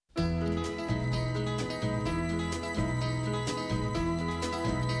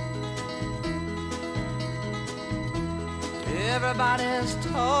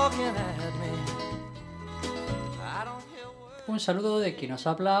Un saludo de quien nos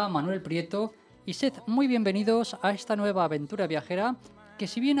habla, Manuel Prieto, y sed muy bienvenidos a esta nueva aventura viajera que,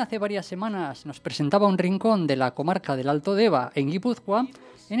 si bien hace varias semanas nos presentaba un rincón de la comarca del Alto Deva en Guipúzcoa,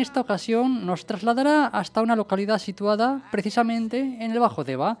 en esta ocasión nos trasladará hasta una localidad situada precisamente en el Bajo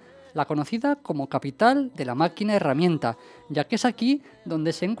Deva, la conocida como capital de la máquina herramienta, ya que es aquí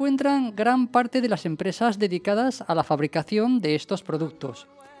donde se encuentran gran parte de las empresas dedicadas a la fabricación de estos productos.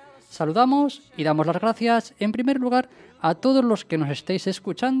 Saludamos y damos las gracias, en primer lugar, a todos los que nos estéis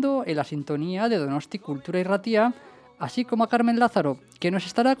escuchando en la sintonía de Donosti Cultura y Ratia, así como a Carmen Lázaro, que nos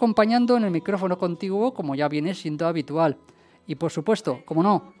estará acompañando en el micrófono contiguo, como ya viene siendo habitual. Y por supuesto, como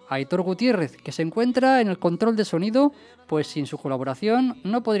no, a Aitor Gutiérrez, que se encuentra en el control de sonido, pues sin su colaboración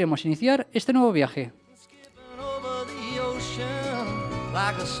no podríamos iniciar este nuevo viaje.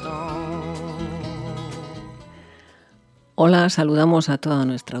 Hola, saludamos a toda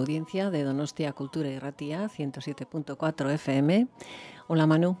nuestra audiencia de Donostia Cultura y Ratia 107.4 FM. Hola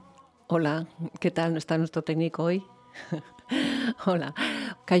Manu, hola, ¿qué tal está nuestro técnico hoy? Hola,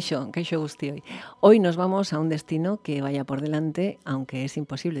 Kaixo Gustioi. Hoy nos vamos a un destino que vaya por delante, aunque es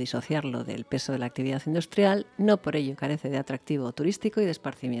imposible disociarlo del peso de la actividad industrial, no por ello carece de atractivo turístico y de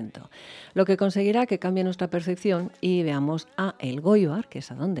esparcimiento, lo que conseguirá que cambie nuestra percepción y veamos a El Goibar, que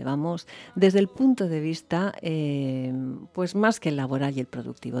es a donde vamos, desde el punto de vista pues más que el laboral y el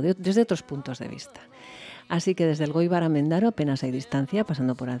productivo, desde otros puntos de vista. Así que desde El Goibar a Mendaro apenas hay distancia,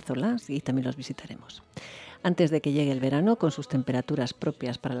 pasando por Alzolas, y también los visitaremos. Antes de que llegue el verano, con sus temperaturas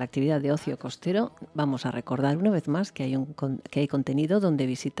propias para la actividad de ocio costero, vamos a recordar una vez más que hay contenido donde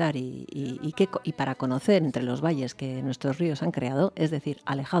visitar y para conocer entre los valles que nuestros ríos han creado, es decir,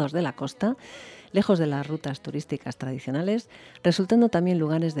 alejados de la costa, lejos de las rutas turísticas tradicionales, resultando también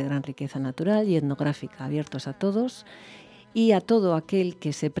lugares de gran riqueza natural y etnográfica, abiertos a todos y a todo aquel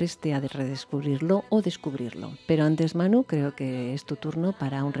que se preste a redescubrirlo o descubrirlo. Pero antes, Manu, creo que es tu turno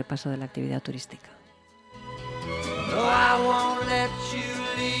para un repaso de la actividad turística. No, I won't let you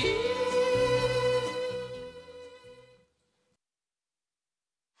leave.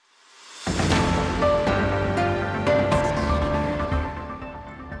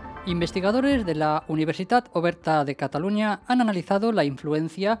 Investigadores de la Universitat Oberta de Cataluña han analizado la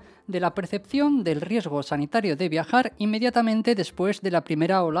influencia de la percepción del riesgo sanitario de viajar inmediatamente después de la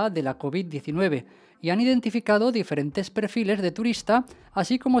primera ola de la COVID-19 y han identificado diferentes perfiles de turista,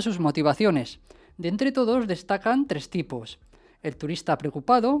 así como sus motivaciones. De entre todos destacan tres tipos: el turista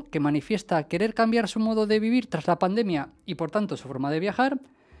preocupado, que manifiesta querer cambiar su modo de vivir tras la pandemia y por tanto su forma de viajar;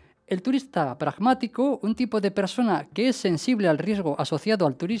 el turista pragmático, un tipo de persona que es sensible al riesgo asociado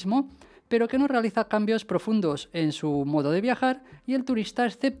al turismo, pero que no realiza cambios profundos en su modo de viajar; y el turista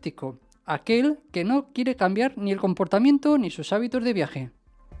escéptico, aquel que no quiere cambiar ni el comportamiento ni sus hábitos de viaje.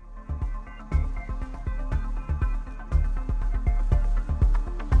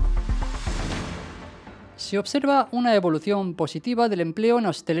 Se observa una evolución positiva del empleo en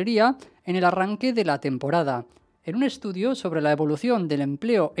hostelería en el arranque de la temporada. En un estudio sobre la evolución del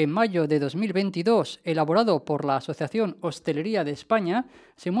empleo en mayo de 2022, elaborado por la Asociación Hostelería de España,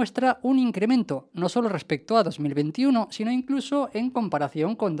 se muestra un incremento no solo respecto a 2021, sino incluso en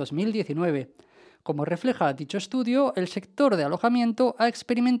comparación con 2019. Como refleja dicho estudio, el sector de alojamiento ha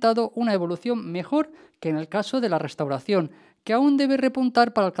experimentado una evolución mejor que en el caso de la restauración, que aún debe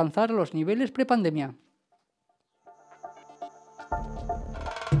repuntar para alcanzar los niveles prepandemia.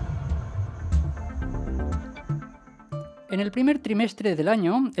 En el primer trimestre del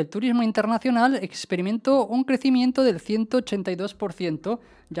año, el turismo internacional experimentó un crecimiento del 182%,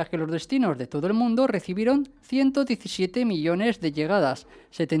 ya que los destinos de todo el mundo recibieron 117 millones de llegadas,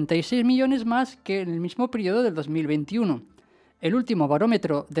 76 millones más que en el mismo periodo del 2021. El último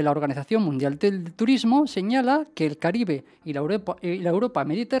barómetro de la Organización Mundial del Turismo señala que el Caribe y la Europa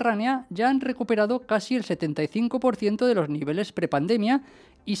mediterránea ya han recuperado casi el 75% de los niveles prepandemia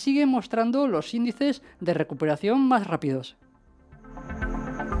y siguen mostrando los índices de recuperación más rápidos.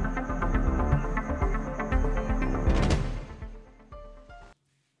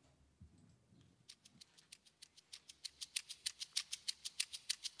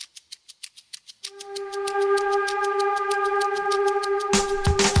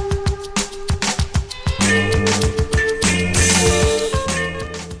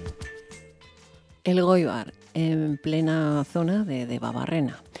 El Goibar, en plena zona de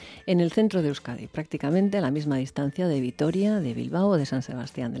Debabarrena, en el centro de Euskadi, prácticamente a la misma distancia de Vitoria, de Bilbao o de San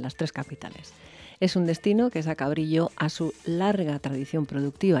Sebastián, de las tres capitales. Es un destino que saca brillo a su larga tradición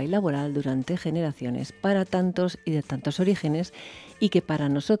productiva y laboral durante generaciones para tantos y de tantos orígenes, y que para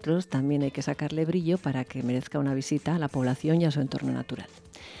nosotros también hay que sacarle brillo para que merezca una visita a la población y a su entorno natural.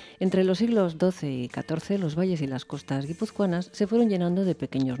 Entre los siglos XII y XIV, los valles y las costas guipuzcoanas se fueron llenando de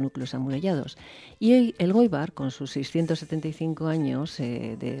pequeños núcleos amurallados, y hoy el Goibar, con sus 675 años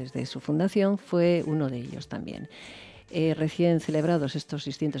desde su fundación, fue uno de ellos también. Recién celebrados estos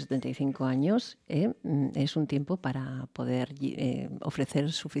 675 años, es un tiempo para poder ofrecer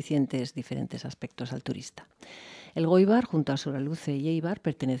suficientes diferentes aspectos al turista. El Goibar, junto a Soraluce y Eibar,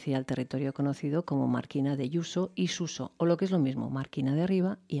 pertenecía al territorio conocido como Marquina de Yuso y Suso, o lo que es lo mismo, Marquina de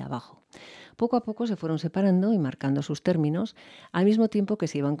arriba y abajo. Poco a poco se fueron separando y marcando sus términos, al mismo tiempo que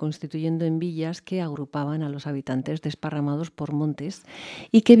se iban constituyendo en villas que agrupaban a los habitantes desparramados por montes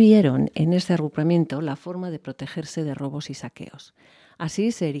y que vieron en ese agrupamiento la forma de protegerse de robos y saqueos.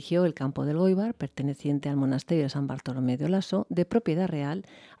 Así se erigió el campo del Goibar, perteneciente al monasterio de San Bartolomé de Olaso, de propiedad real,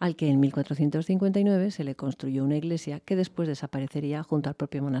 al que en 1459 se le construyó una iglesia que después desaparecería junto al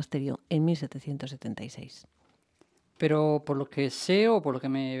propio monasterio en 1776. Pero por lo que sé o por lo que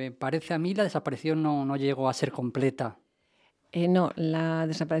me parece a mí, la desaparición no llegó a ser completa. No, la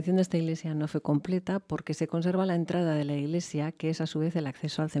desaparición de esta iglesia no fue completa porque se conserva la entrada de la iglesia, que es a su vez el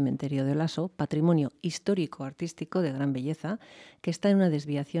acceso al cementerio de Olaso, patrimonio histórico-artístico de gran belleza, que está en una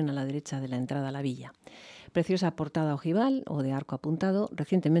desviación a la derecha de la entrada a la villa. Preciosa portada ojival o de arco apuntado,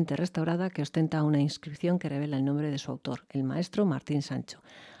 recientemente restaurada, que ostenta una inscripción que revela el nombre de su autor, el maestro Martín Sancho,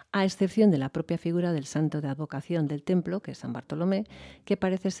 a excepción de la propia figura del santo de advocación del templo, que es San Bartolomé, que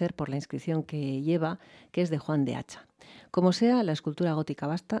parece ser, por la inscripción que lleva, que es de Juan de Hacha. Como sea, la escultura gótica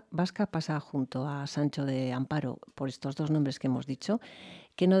vasca pasa junto a Sancho de Amparo por estos dos nombres que hemos dicho,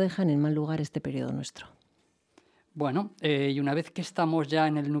 que no dejan en mal lugar este periodo nuestro. Bueno, y una vez que estamos ya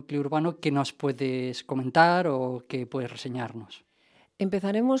en el núcleo urbano, ¿qué nos puedes comentar o qué puedes reseñarnos?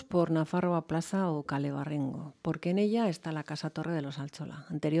 Empezaremos por Nafarroa Plaza o Kale Barrengo, porque en ella está la Casa Torre de los Alzola,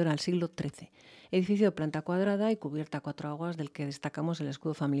 anterior al siglo XIII, edificio de planta cuadrada y cubierta a cuatro aguas del que destacamos el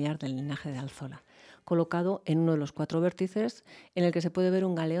escudo familiar del linaje de Alzola, colocado en uno de los cuatro vértices en el que se puede ver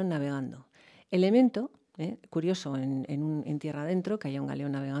un galeón navegando. Elemento, curioso en tierra adentro, que haya un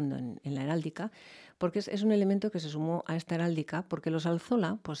galeón navegando en la heráldica, porque es un elemento que se sumó a esta heráldica porque los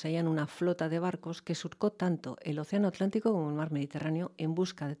Alzola poseían una flota de barcos que surcó tanto el Océano Atlántico como el Mar Mediterráneo en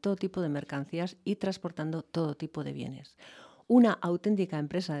busca de todo tipo de mercancías y transportando todo tipo de bienes. Una auténtica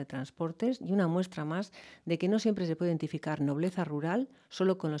empresa de transportes y una muestra más de que no siempre se puede identificar nobleza rural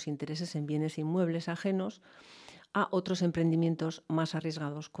solo con los intereses en bienes inmuebles ajenos a otros emprendimientos más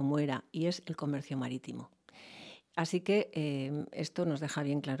arriesgados como era y es el comercio marítimo. Así que esto nos deja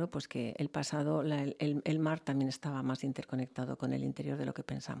bien claro pues, que el pasado, el mar también estaba más interconectado con el interior de lo que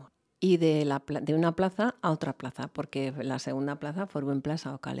pensamos. Y de una plaza a otra plaza, porque la segunda plaza, Forbuen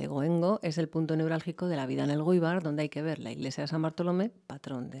Plaza o Calegoengo, es el punto neurálgico de la vida en el Goibar, donde hay que ver la iglesia de San Bartolomé,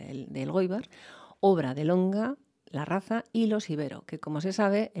 patrón del Goibar, obra de Longa, la Raza y los Ibero, que como se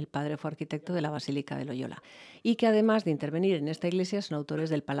sabe, el padre fue arquitecto de la Basílica de Loyola, y que además de intervenir en esta iglesia son autores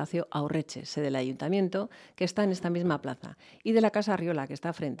del Palacio Aurreche, sede del ayuntamiento, que está en esta misma plaza, y de la Casa Arriola, que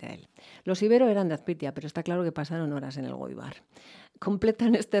está frente a él. Los Ibero eran de Azpeitia, pero está claro que pasaron horas en el Goibar.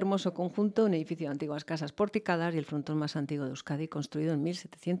 Completan este hermoso conjunto un edificio de antiguas casas porticadas y el frontón más antiguo de Euskadi, construido en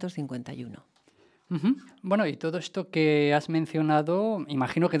 1751. Uh-huh. Bueno, y todo esto que has mencionado,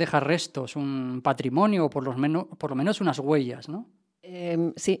 imagino que deja restos, un patrimonio o por lo menos unas huellas, ¿no?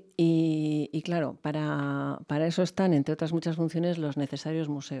 Sí, y claro, para eso están, entre otras muchas funciones, los necesarios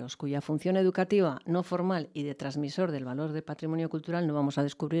museos, cuya función educativa no formal y de transmisor del valor del patrimonio cultural no vamos a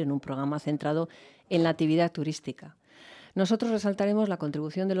descubrir en un programa centrado en la actividad turística. Nosotros resaltaremos la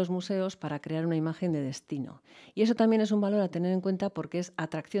contribución de los museos para crear una imagen de destino. Y eso también es un valor a tener en cuenta porque es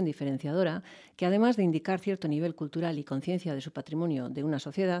atracción diferenciadora que, además de indicar cierto nivel cultural y conciencia de su patrimonio de una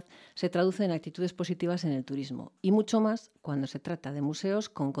sociedad, se traduce en actitudes positivas en el turismo. Y mucho más cuando se trata de museos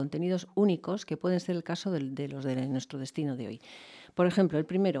con contenidos únicos, que pueden ser el caso de los de nuestro destino de hoy. Por ejemplo, el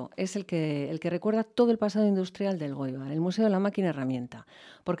primero es el que recuerda todo el pasado industrial del Goibar, el Museo de la Máquina herramienta,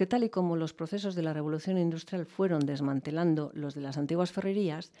 porque tal y como los procesos de la Revolución Industrial fueron desmantelando los de las antiguas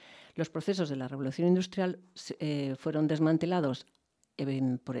ferrerías, los procesos de la Revolución Industrial fueron desmantelados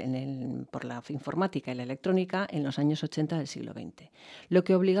por la informática y la electrónica en los años 80 del siglo XX, lo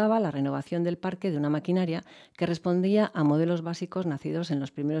que obligaba a la renovación del parque de una maquinaria que respondía a modelos básicos nacidos en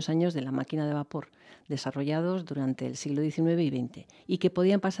los primeros años de la máquina de vapor, desarrollados durante el siglo XIX y XX, y que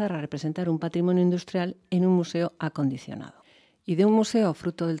podían pasar a representar un patrimonio industrial en un museo acondicionado. Y de un museo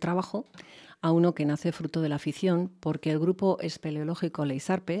fruto del trabajo a uno que nace fruto de la afición, porque el grupo espeleológico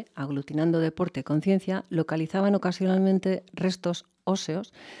Leizarpe, aglutinando deporte con ciencia, localizaban ocasionalmente restos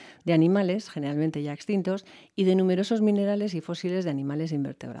óseos de animales, generalmente ya extintos, y de numerosos minerales y fósiles de animales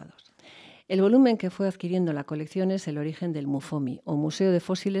invertebrados. El volumen que fue adquiriendo la colección es el origen del MUFOMI, o Museo de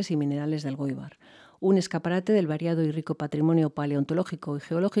Fósiles y Minerales del Goibar, un escaparate del variado y rico patrimonio paleontológico y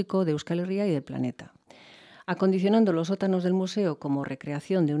geológico de Euskal Herria y del planeta, acondicionando los sótanos del museo como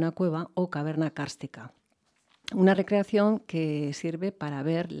recreación de una cueva o caverna kárstica. Una recreación que sirve para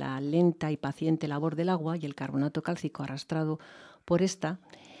ver la lenta y paciente labor del agua y el carbonato cálcico arrastrado por esta,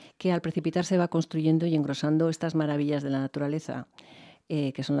 que al precipitarse va construyendo y engrosando estas maravillas de la naturaleza,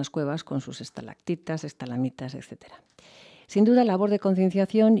 que son las cuevas con sus estalactitas, estalamitas, etc. Sin duda, labor de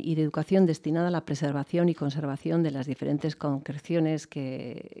concienciación y de educación destinada a la preservación y conservación de las diferentes concreciones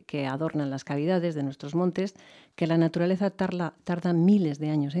que adornan las cavidades de nuestros montes, que la naturaleza tarda miles de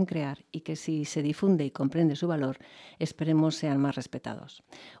años en crear y que si se difunde y comprende su valor, esperemos sean más respetados.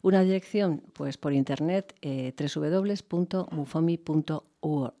 Una dirección, pues por internet,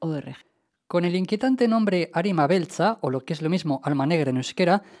 www.mufomi.org. Con el inquietante nombre Arima Beltza, o lo que es lo mismo Alma Negra en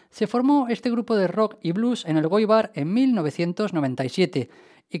euskera, se formó este grupo de rock y blues en el Goibar en 1997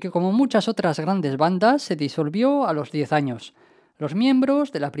 y que, como muchas otras grandes bandas, se disolvió a los 10 años. Los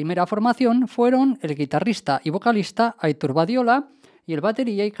miembros de la primera formación fueron el guitarrista y vocalista Aitor Badiola y el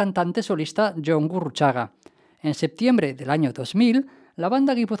batería y cantante solista Jon Gurruchaga. En septiembre del año 2000, la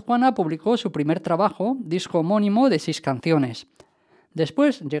banda guipuzcoana publicó su primer trabajo, disco homónimo de 6 canciones.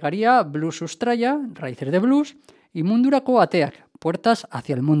 Después llegaría Blues Sustraya, Raíces de Blues, y Mundurako Ateak, Puertas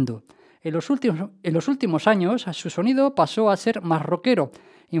hacia el Mundo. En los últimos años, su sonido pasó a ser más rockero,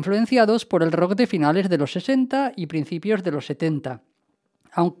 influenciados por el rock de finales de los 60 y principios de los 70.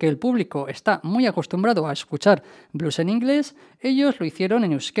 Aunque el público está muy acostumbrado a escuchar blues en inglés, ellos lo hicieron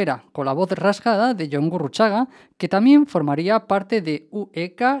en euskera, con la voz rasgada de Jon Gurruchaga, que también formaría parte de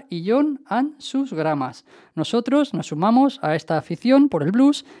UEK y Jon and sus gramas. Nosotros nos sumamos a esta afición por el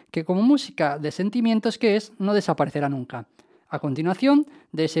blues, que como música de sentimientos que es, no desaparecerá nunca. A continuación,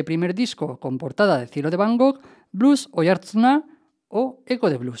 de ese primer disco con portada de Cielo de Van Gogh, Blues Oihartzuna o Eco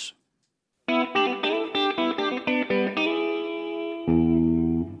de Blues.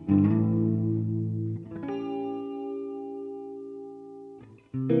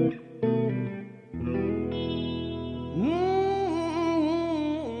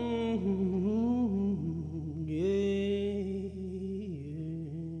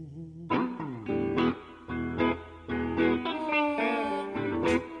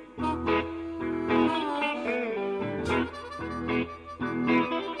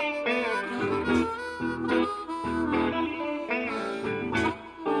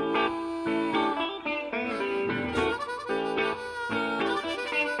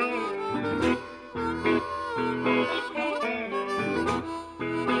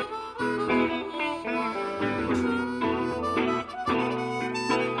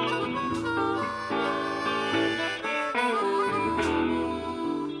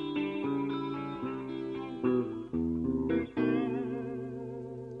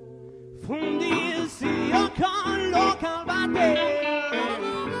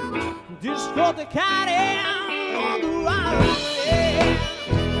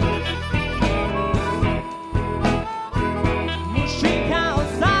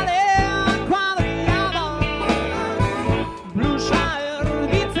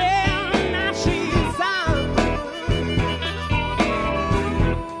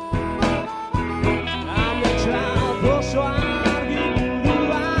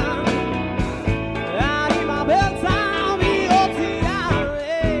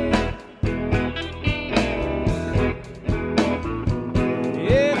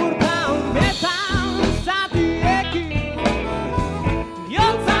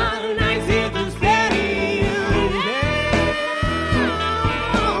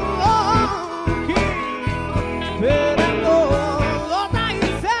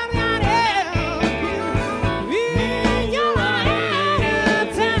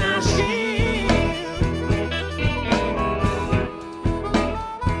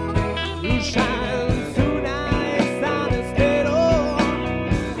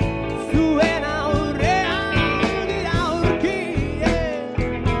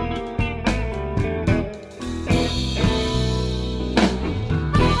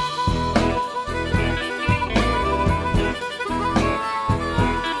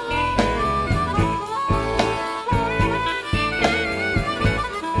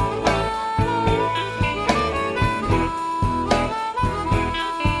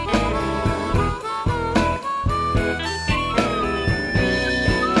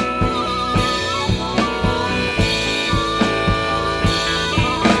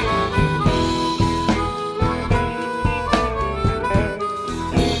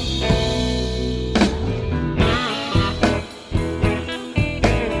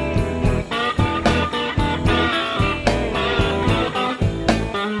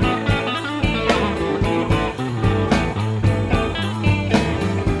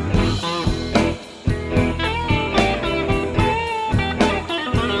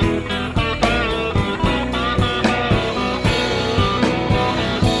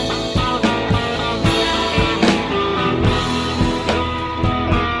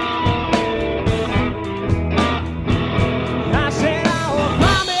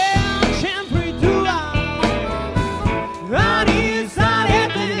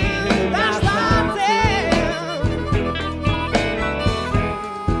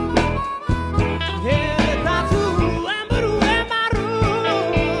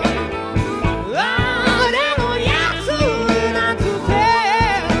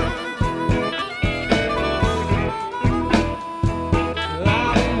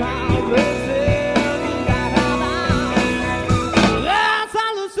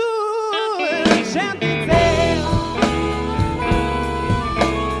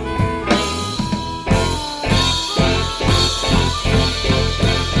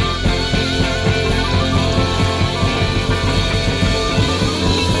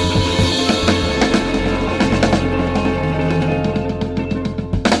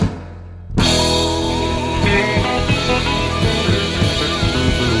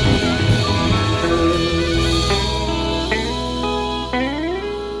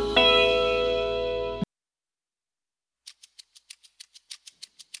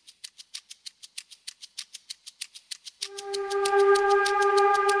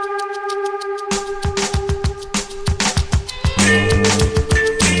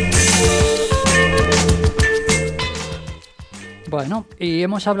 Bueno, y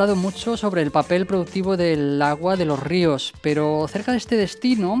hemos hablado mucho sobre el papel productivo del agua de los ríos, pero cerca de este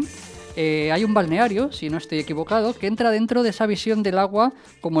destino hay un balneario, si no estoy equivocado, que entra dentro de esa visión del agua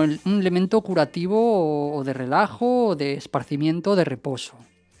como un elemento curativo o de relajo, o de esparcimiento, de reposo.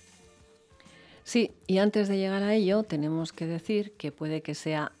 Sí, y antes de llegar a ello, tenemos que decir que puede que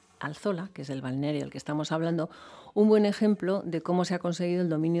sea Alzola, que es el balneario del que estamos hablando, un buen ejemplo de cómo se ha conseguido el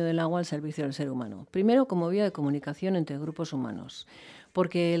dominio del agua al servicio del ser humano. Primero, como vía de comunicación entre grupos humanos,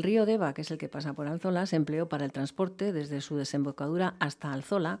 porque el río Deva, que es el que pasa por Alzola, se empleó para el transporte desde su desembocadura hasta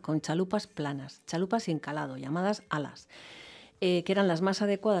Alzola con chalupas planas, chalupas sin calado, llamadas alas, que eran las más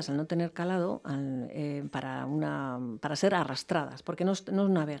adecuadas al no tener calado para ser arrastradas, porque no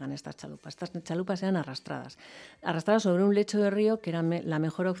navegan estas chalupas eran arrastradas sobre un lecho de río, que era la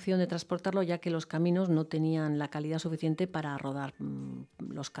mejor opción de transportarlo, ya que los caminos no tenían la calidad suficiente para rodar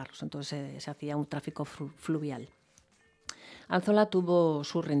los carros, entonces se hacía un tráfico fluvial. Alzola tuvo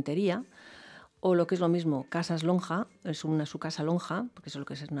su rentería, o lo que es lo mismo, casas lonja, su casa lonja, porque eso es lo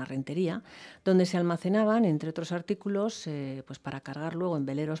que es una rentería, donde se almacenaban, entre otros artículos, pues para cargar luego en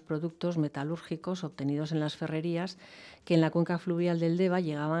veleros productos metalúrgicos obtenidos en las ferrerías, que en la cuenca fluvial del Deva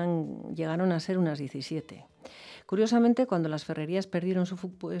llegaron a ser unas 17. Curiosamente, cuando las ferrerías perdieron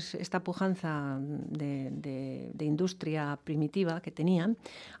esta pujanza de industria primitiva que tenían,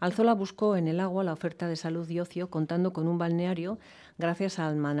 Alzola buscó en el agua la oferta de salud y ocio, contando con un balneario gracias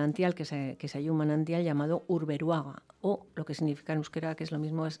al manantial, que se halló un manantial llamado Urberuaga, o lo que significa en euskera, que es lo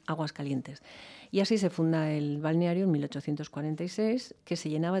mismo, es aguas calientes. Y así se funda el balneario en 1846, que se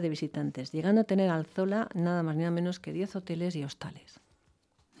llenaba de visitantes, llegando a tener Alzola nada más ni nada menos que 10 hoteles y hostales.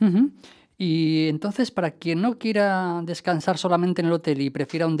 Uh-huh. Y entonces, para quien no quiera descansar solamente en el hotel y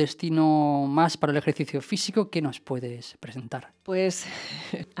prefiera un destino más para el ejercicio físico, ¿qué nos puedes presentar? Pues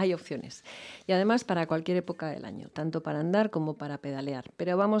hay opciones. Y además para cualquier época del año, tanto para andar como para pedalear.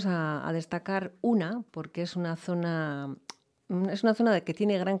 Pero vamos a destacar una, porque es una zona que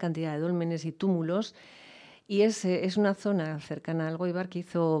tiene gran cantidad de dólmenes y túmulos. Y es una zona cercana al Algóibar que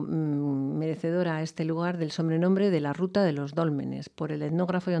hizo merecedora a este lugar del sobrenombre de la Ruta de los Dólmenes por el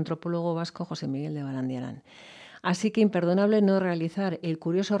etnógrafo y antropólogo vasco José Miguel de Barandiarán. Así que imperdonable no realizar el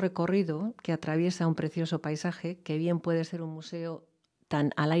curioso recorrido que atraviesa un precioso paisaje, que bien puede ser un museo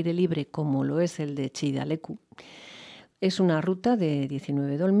tan al aire libre como lo es el de Chidalecu. Es una ruta de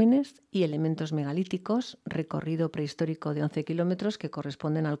 19 dólmenes y elementos megalíticos, recorrido prehistórico de 11 kilómetros que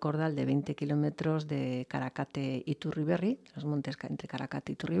corresponden al cordal de 20 kilómetros de Caracate y Turriberri, los montes entre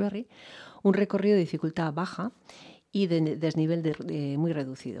Caracate y Turriberri, un recorrido de dificultad baja y de desnivel muy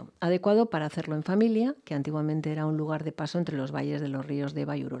reducido, adecuado para hacerlo en familia, que antiguamente era un lugar de paso entre los valles de los ríos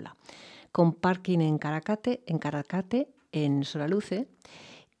Deva y Urola, con parking en Caracate, en Soraluce.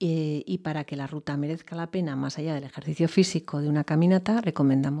 Y para que la ruta merezca la pena, más allá del ejercicio físico de una caminata,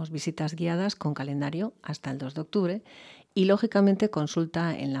 recomendamos visitas guiadas con calendario hasta el 2 de octubre y, lógicamente,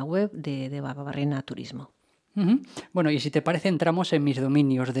 consulta en la web de Debabarrena Turismo. Uh-huh. Bueno, y si te parece, entramos en mis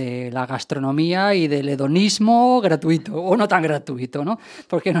dominios de la gastronomía y del hedonismo gratuito, o no tan gratuito, ¿no?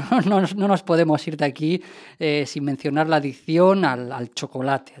 Porque no nos podemos ir de aquí sin mencionar la adicción al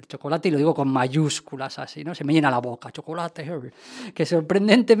chocolate. Al chocolate, y lo digo con mayúsculas así, ¿no? Se me llena la boca, chocolate, que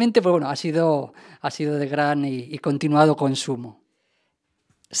sorprendentemente, pues bueno, ha sido de gran y continuado consumo.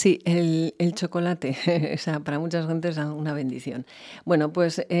 Sí, el chocolate, o sea, para muchas gentes es una bendición. Bueno,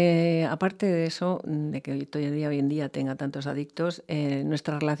 pues aparte de eso, de que hoy en día tenga tantos adictos,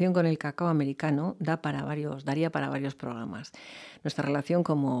 nuestra relación con el cacao americano daría para varios programas. Nuestra relación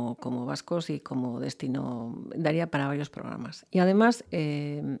como vascos y como destino daría para varios programas. Y además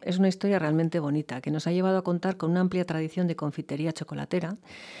es una historia realmente bonita, que nos ha llevado a contar con una amplia tradición de confitería chocolatera,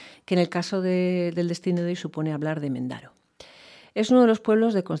 que en el caso del destino de hoy supone hablar de Mendaro. Es uno de los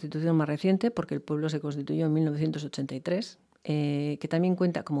pueblos de constitución más reciente, porque el pueblo se constituyó en 1983, que también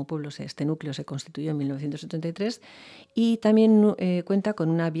cuenta como pueblo, este núcleo se constituyó en 1983, y también cuenta con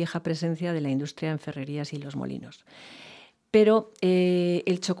una vieja presencia de la industria en ferrerías y los molinos. Pero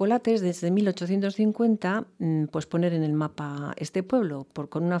el chocolate es desde 1850 pues poner en el mapa este pueblo,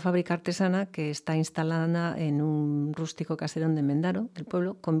 con una fábrica artesana que está instalada en un rústico caserón de Mendaro, del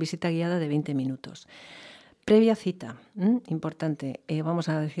pueblo, con visita guiada de 20 minutos. Previa cita, importante, vamos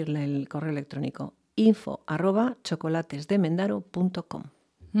a decirle el correo electrónico info@chocolatesdemendaro.com.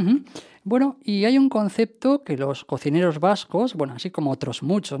 Uh-huh. Bueno, y hay un concepto que los cocineros vascos, bueno, así como otros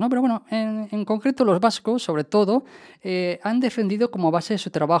muchos, ¿no? Pero bueno, en concreto los vascos, sobre todo, han defendido como base de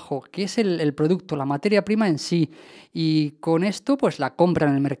su trabajo, que es el producto, la materia prima en sí. Y con esto, pues la compra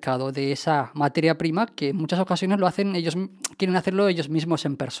en el mercado de esa materia prima, que en muchas ocasiones quieren hacerlo ellos mismos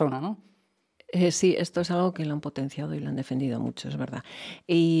en persona, ¿no? Sí, esto es algo que lo han potenciado y lo han defendido mucho, es verdad.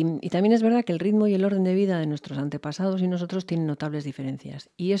 Y también es verdad que el ritmo y el orden de vida de nuestros antepasados y nosotros tienen notables diferencias.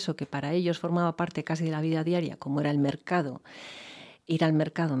 Y eso que para ellos formaba parte casi de la vida diaria, como era el mercado, ir al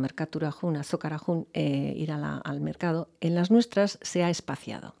mercado, mercaturajún, azocarajún, ir al mercado, en las nuestras se ha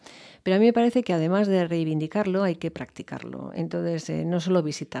espaciado. Pero a mí me parece que además de reivindicarlo, hay que practicarlo. Entonces, no solo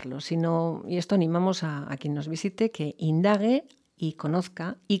visitarlo, sino, y esto animamos a quien nos visite, que indague y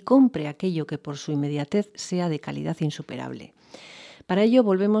conozca y compre aquello que por su inmediatez sea de calidad insuperable. Para ello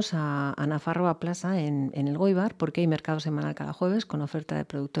volvemos a Nafarroa Plaza en el Goibar, porque hay mercado semanal cada jueves con oferta de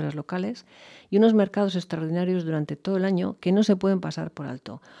productores locales y unos mercados extraordinarios durante todo el año que no se pueden pasar por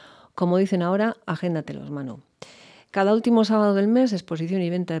alto. Como dicen ahora, agéndatelos, Manu. Cada último sábado del mes, exposición y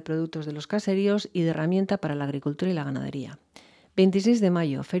venta de productos de los caseríos y de herramienta para la agricultura y la ganadería. 26 de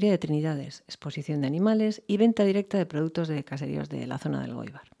mayo, Feria de Trinidades, exposición de animales y venta directa de productos de caseríos de la zona del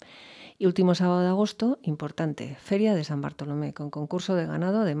Goibar. Y último sábado de agosto, importante, Feria de San Bartolomé, con concurso de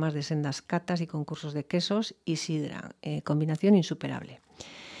ganado, además de sendas catas y concursos de quesos y sidra, combinación insuperable.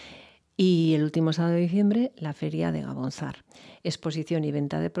 Y el último sábado de diciembre, la Feria de Gabonzar, exposición y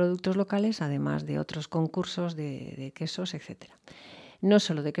venta de productos locales, además de otros concursos de quesos, etc. No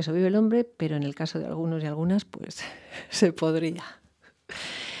solo de queso vive el hombre, pero en el caso de algunos y algunas, pues se podría.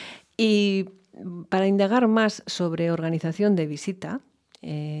 Y para indagar más sobre organización de visita,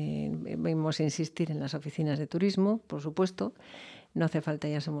 vamos a insistir en las oficinas de turismo, por supuesto. No hace falta,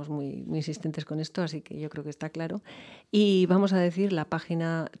 ya somos muy insistentes con esto, así que yo creo que está claro. Y vamos a decir la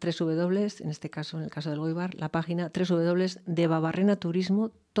página www, en este caso, en el caso del Goibar, la página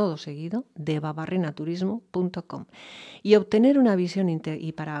www.debabarrenaturismo, todo seguido, debabarrenaturismo.com. Y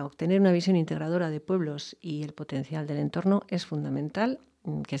para obtener una visión integradora de pueblos y el potencial del entorno es fundamental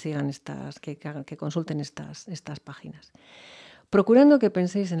que sigan que consulten estas páginas. Procurando que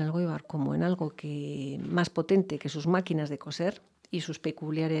penséis en el Goibar como en algo más potente que sus máquinas de coser y sus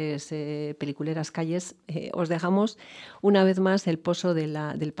peculiares peliculeras calles, os dejamos una vez más el pozo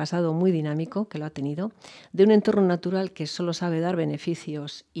del pasado muy dinámico que lo ha tenido, de un entorno natural que solo sabe dar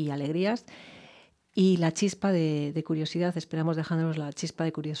beneficios y alegrías, y la chispa de curiosidad. Esperamos dejándonos la chispa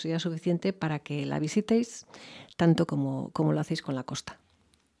de curiosidad suficiente para que la visitéis tanto como lo hacéis con la costa.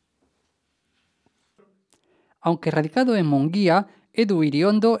 Aunque radicado en Munguía, Edu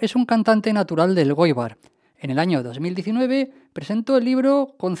Iriondo es un cantante natural del Goibar. En el año 2019 presentó el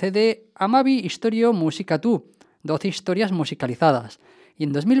libro Concede Amabi Historio Musicatu, 12 historias musicalizadas, y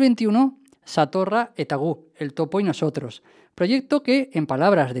en 2021 Satorra Etagú, El Topo y Nosotros, proyecto que, en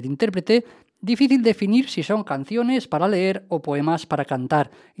palabras del intérprete, difícil definir si son canciones para leer o poemas para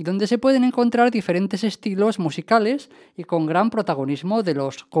cantar, y donde se pueden encontrar diferentes estilos musicales y con gran protagonismo de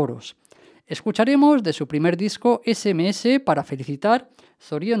los coros. Escucharemos de su primer disco SMS para felicitar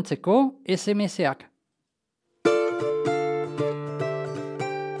Zoriontzeko SMSak.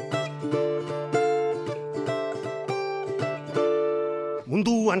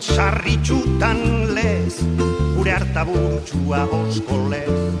 Munduan sarritxutan lez, gure hartaburtsua oskolez,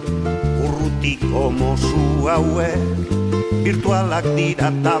 urrutiko mozu hauek, virtualak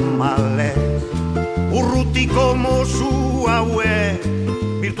dira tamalez. Urrutiko mozu hauek,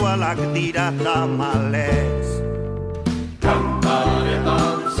 virtualak dira tamalez.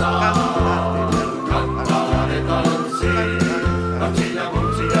 Kantaretan zan, kantaretan zin, atxila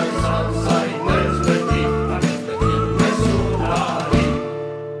guntzia izan zainez beti, mezulari.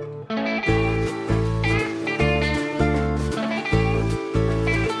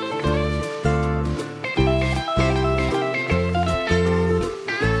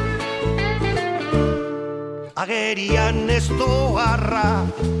 Agerian ez doarra,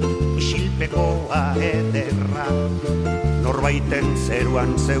 isilpekoa ederra, norbaiten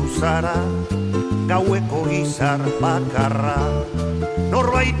zeruan zeuzara, gaueko izar bakarra.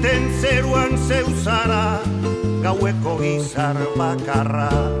 Norbaiten zeruan zeuzara, gaueko izar bakarra.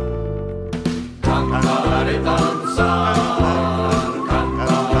 Kantaretan zan,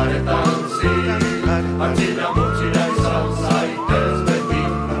 kantaretan zin, atxila mutxila izan zaitez beti,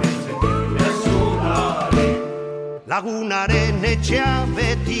 mezulari. Lagunaren etxea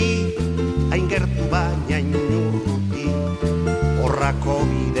beti, hain gertu baina inurruti, horrako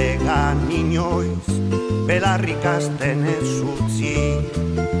bidegan inoiz, belarrik azten ez utzi.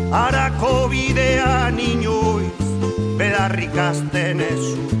 Harako bidean inoiz, belarrik azten ez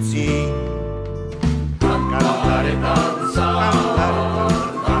utzi. Kantaretan zan,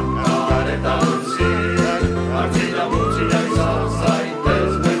 kantaretan zin, atxila mutxila izan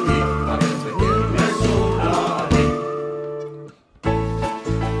zaitez beti, mezulari.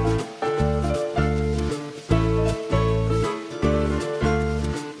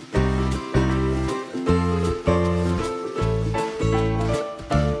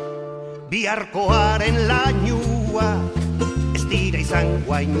 biharkoaren lainua, ez dira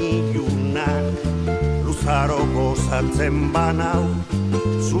izango hainilunak, luzaro gozatzen banau,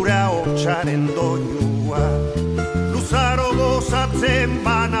 zure ahotsaren doinua. Luzaro gozatzen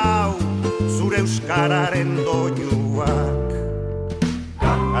banau, zure euskararen doinuak.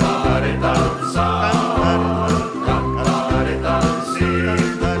 Kantaretan zi,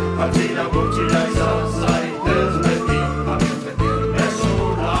 atzira gutxila izan zaitez beti,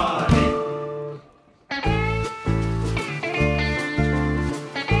 mezulari.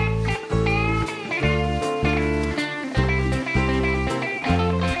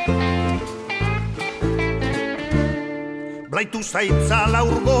 Blaitu zaitzala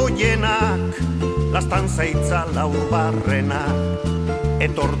urgoienak, lastan zaitzala urbarrenak,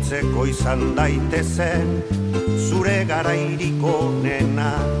 etortzeko izan daitezen, zure garairik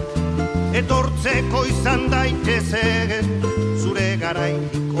onenak. Etortzeko izan daitezen, zure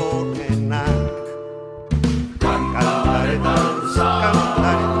garairik onenak. Kantaretan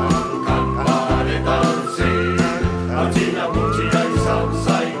zi, atzina gutxila izan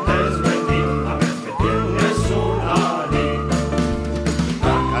zaitez beti, mezulari.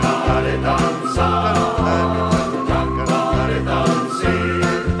 Kantaretan zi,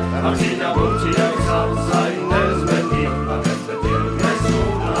 atzina gutxila izan zaitez beti,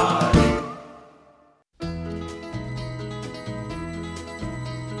 mezulari.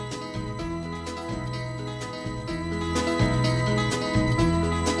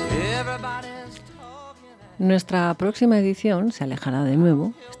 Nuestra próxima edición se alejará de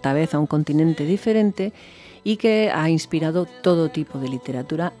nuevo, esta vez a un continente diferente y que ha inspirado todo tipo de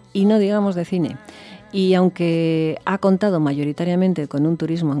literatura y no digamos de cine. Y aunque ha contado mayoritariamente con un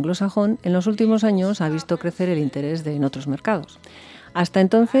turismo anglosajón, en los últimos años ha visto crecer el interés en otros mercados. Hasta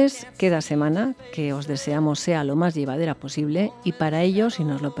entonces, queda semana, que os deseamos sea lo más llevadera posible y para ello, si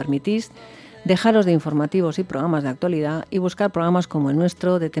nos lo permitís, dejaros de informativos y programas de actualidad y buscar programas como el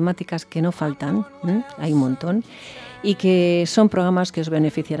nuestro de temáticas que no faltan, hay un montón, y que son programas que os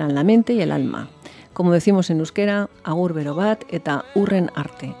beneficiarán la mente y el alma. Como decimos en euskera, agur bero bat eta hurren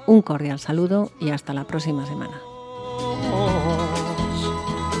arte. Un cordial saludo y hasta la próxima semana.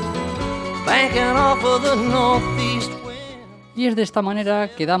 Y es de esta manera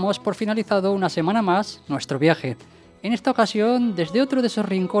que damos por finalizado una semana más nuestro viaje. En esta ocasión, desde otro de esos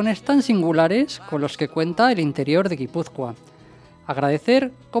rincones tan singulares con los que cuenta el interior de Guipúzcoa.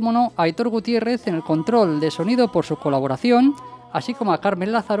 Agradecer, como no, a Aitor Gutiérrez en el control de sonido por su colaboración, así como a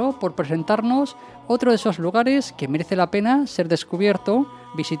Carmen Lázaro por presentarnos otro de esos lugares que merece la pena ser descubierto,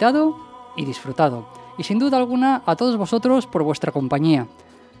 visitado y disfrutado. Y sin duda alguna a todos vosotros por vuestra compañía.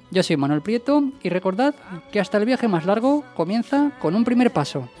 Yo soy Manuel Prieto y recordad que hasta el viaje más largo comienza con un primer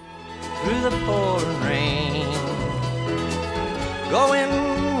paso. Going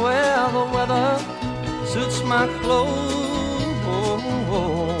where the weather suits my clothes,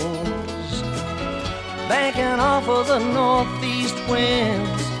 banking off of the northeast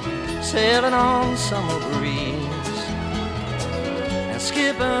winds, sailing on summer breeze, and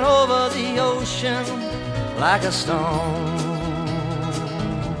skipping over the ocean like a stone.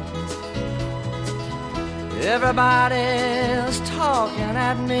 Everybody's talking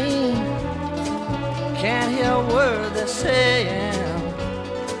at me, can't hear a word they're saying,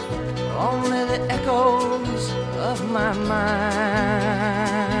 only the echoes of my mind.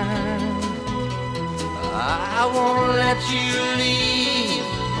 I won't let you leave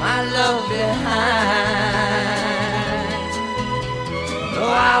my love behind. No,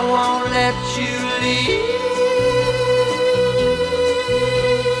 I won't let you leave